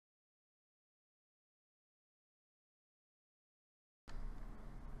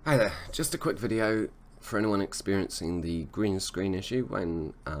Hi there, just a quick video for anyone experiencing the green screen issue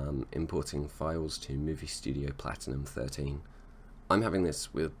when importing files to Movie Studio Platinum 13. I'm having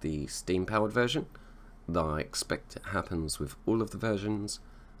this with the Steam powered version, though I expect it happens with all of the versions.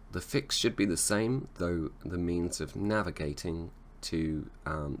 The fix should be the same, though the means of navigating to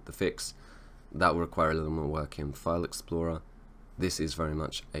the fix, that will require a little more work in File Explorer. This is very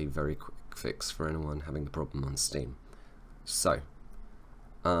much a very quick fix for anyone having the problem on Steam. So,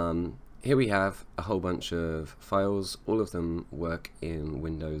 here we have a whole bunch of files. All of them work in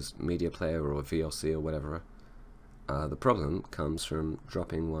Windows Media Player or VLC or whatever. The problem comes from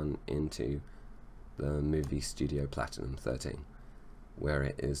dropping one into the Movie Studio Platinum 13, where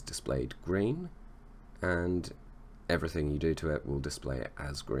it is displayed green, and everything you do to it will display it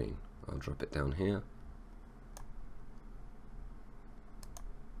as green. I'll drop it down here,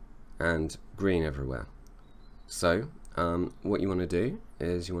 and green everywhere. So what you want to do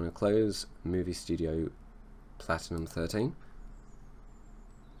is you want to close Movie Studio Platinum 13.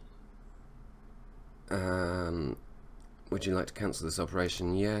 Would you like to cancel this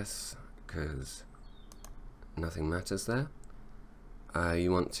operation? Yes, because nothing matters there.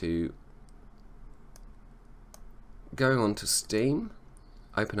 You want to go on to Steam,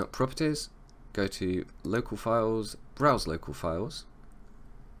 open up Properties, go to Local Files, Browse Local Files.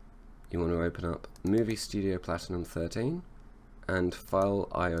 You want to open up Movie Studio Platinum 13 and File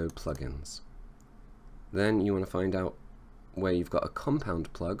IO plugins. Then you want to find out where you've got a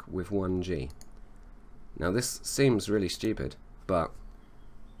compound plug with 1G. Now this seems really stupid, but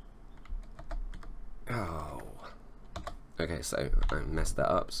okay, so I messed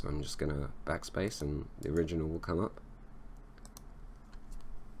that up, so I'm just gonna backspace and the original will come up.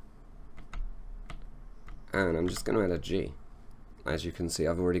 And I'm just gonna add a G. As you can see,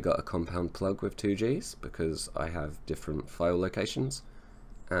 I've already got a compound plug with 2Gs because I have different file locations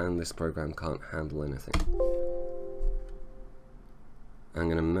and this program can't handle anything. I'm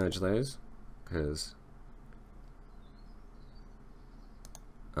going to merge those because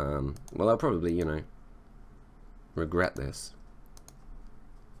well, I'll probably, regret this,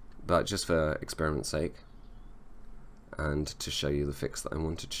 but just for experiment's sake and to show you the fix that I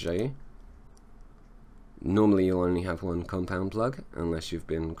wanted to show you. Normally you'll only have one compound plug unless you've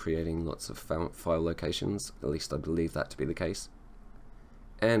been creating lots of file locations, at least I believe that to be the case.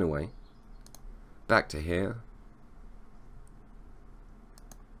 Anyway, back to here.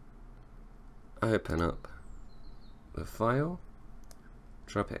 Open up the file,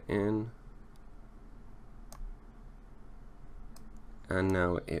 drop it in, and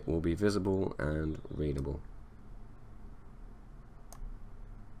now it will be visible and readable.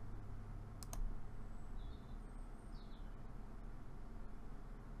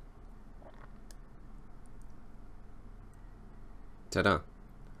 Ta-da!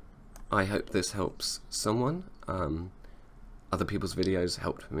 I hope this helps someone. Other people's videos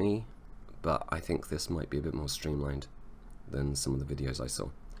helped me, but I think this might be a bit more streamlined than some of the videos I saw.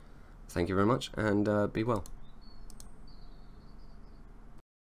 Thank you very much, and be well.